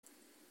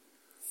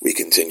We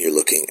continue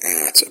looking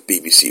at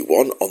BBC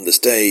One. On this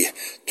day,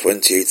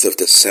 28th of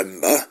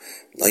December,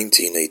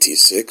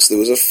 1986, there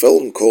was a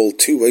film called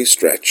Two-Way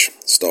Stretch,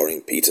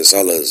 starring Peter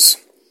Sellers.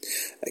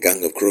 A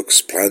gang of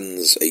crooks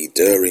plans a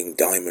daring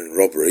diamond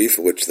robbery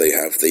for which they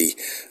have the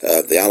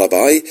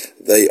alibi.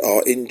 They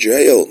are in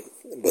jail,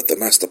 but the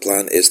master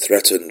plan is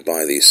threatened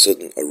by the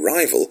sudden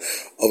arrival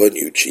of a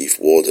new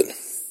chief warden.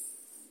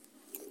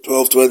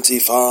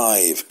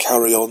 12:25,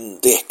 Carry On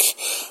Dick.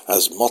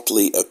 As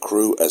motley a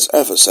crew as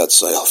ever set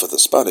sail for the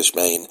Spanish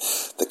Main,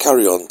 the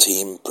Carry On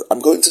team... I'm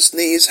going to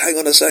sneeze, hang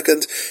on a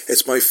second.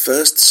 It's my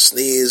first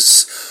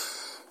sneeze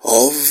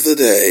of the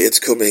day. It's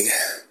coming.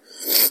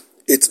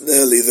 It's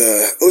nearly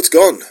there. Oh, it's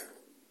gone.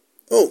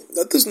 Oh,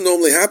 that doesn't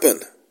normally happen.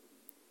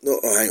 No,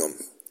 oh, hang on.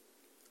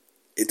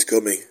 It's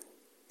coming.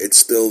 It's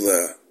still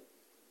there.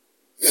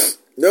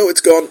 No,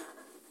 it's gone.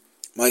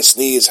 My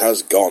sneeze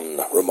has gone.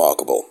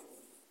 Remarkable.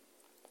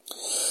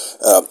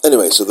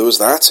 Anyway, so there was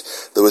that.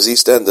 There was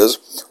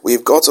EastEnders.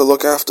 We've got to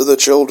look after the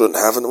children,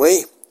 haven't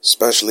we?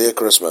 Especially at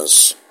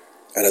Christmas.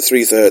 And at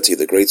 3:30,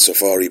 the Great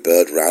Safari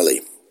Bird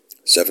Rally.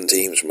 7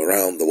 teams from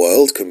around the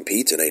world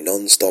compete in a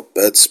non-stop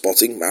bird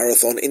spotting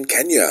marathon in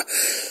Kenya.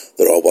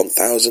 There are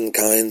 1,000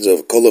 kinds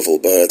of colourful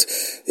bird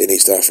in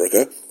East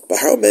Africa, but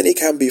how many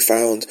can be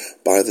found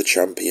by the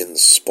champion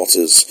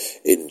spotters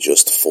in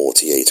just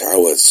 48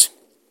 hours?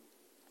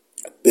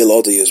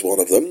 Bilodi is one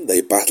of them. They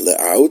battle it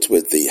out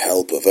with the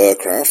help of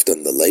aircraft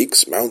and the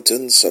lakes,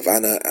 mountains,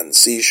 savannah and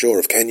seashore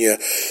of Kenya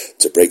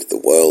to break the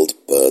world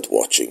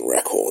bird-watching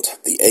record.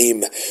 The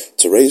aim,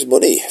 to raise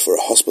money for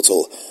a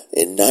hospital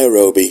in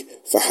Nairobi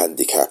for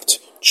handicapped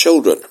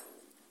children.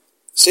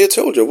 See, I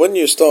told you, when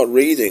you start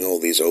reading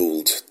all these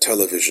old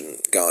television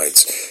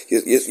guides,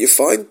 you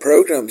find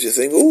programs you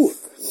think, ooh,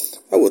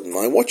 I wouldn't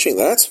mind watching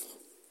that.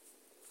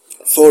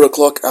 4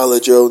 o'clock, Ala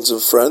Jones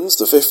and Friends,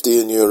 the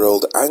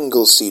 15-year-old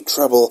Anglesey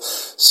treble,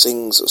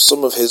 sings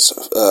some of his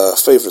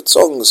favourite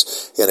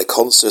songs in a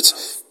concert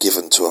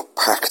given to a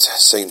packed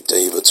St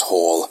David's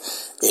Hall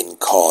in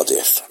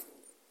Cardiff.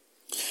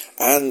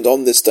 And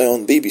on this day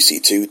on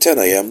BBC Two, 10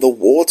 a.m, The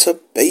Water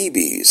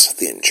Babies,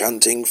 the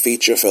enchanting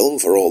feature film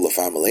for all the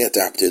family,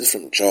 adapted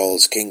from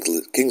Charles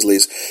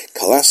Kingsley's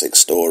classic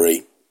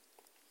story.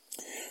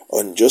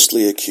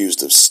 Unjustly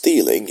accused of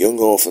stealing, young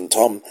orphan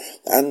Tom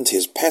and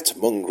his pet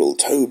mongrel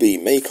Toby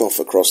make off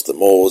across the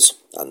moors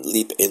and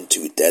leap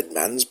into Dead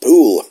Man's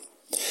Pool.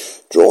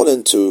 Drawn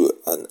into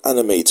an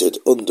animated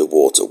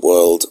underwater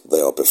world,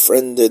 they are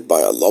befriended by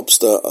a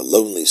lobster, a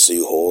lonely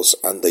seahorse,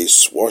 and a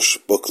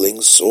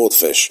swashbuckling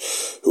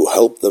swordfish, who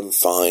help them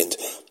find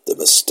the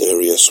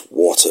mysterious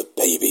water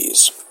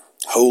babies,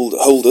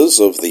 holders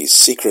of the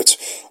secret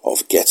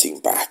of getting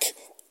back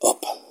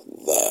up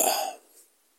there.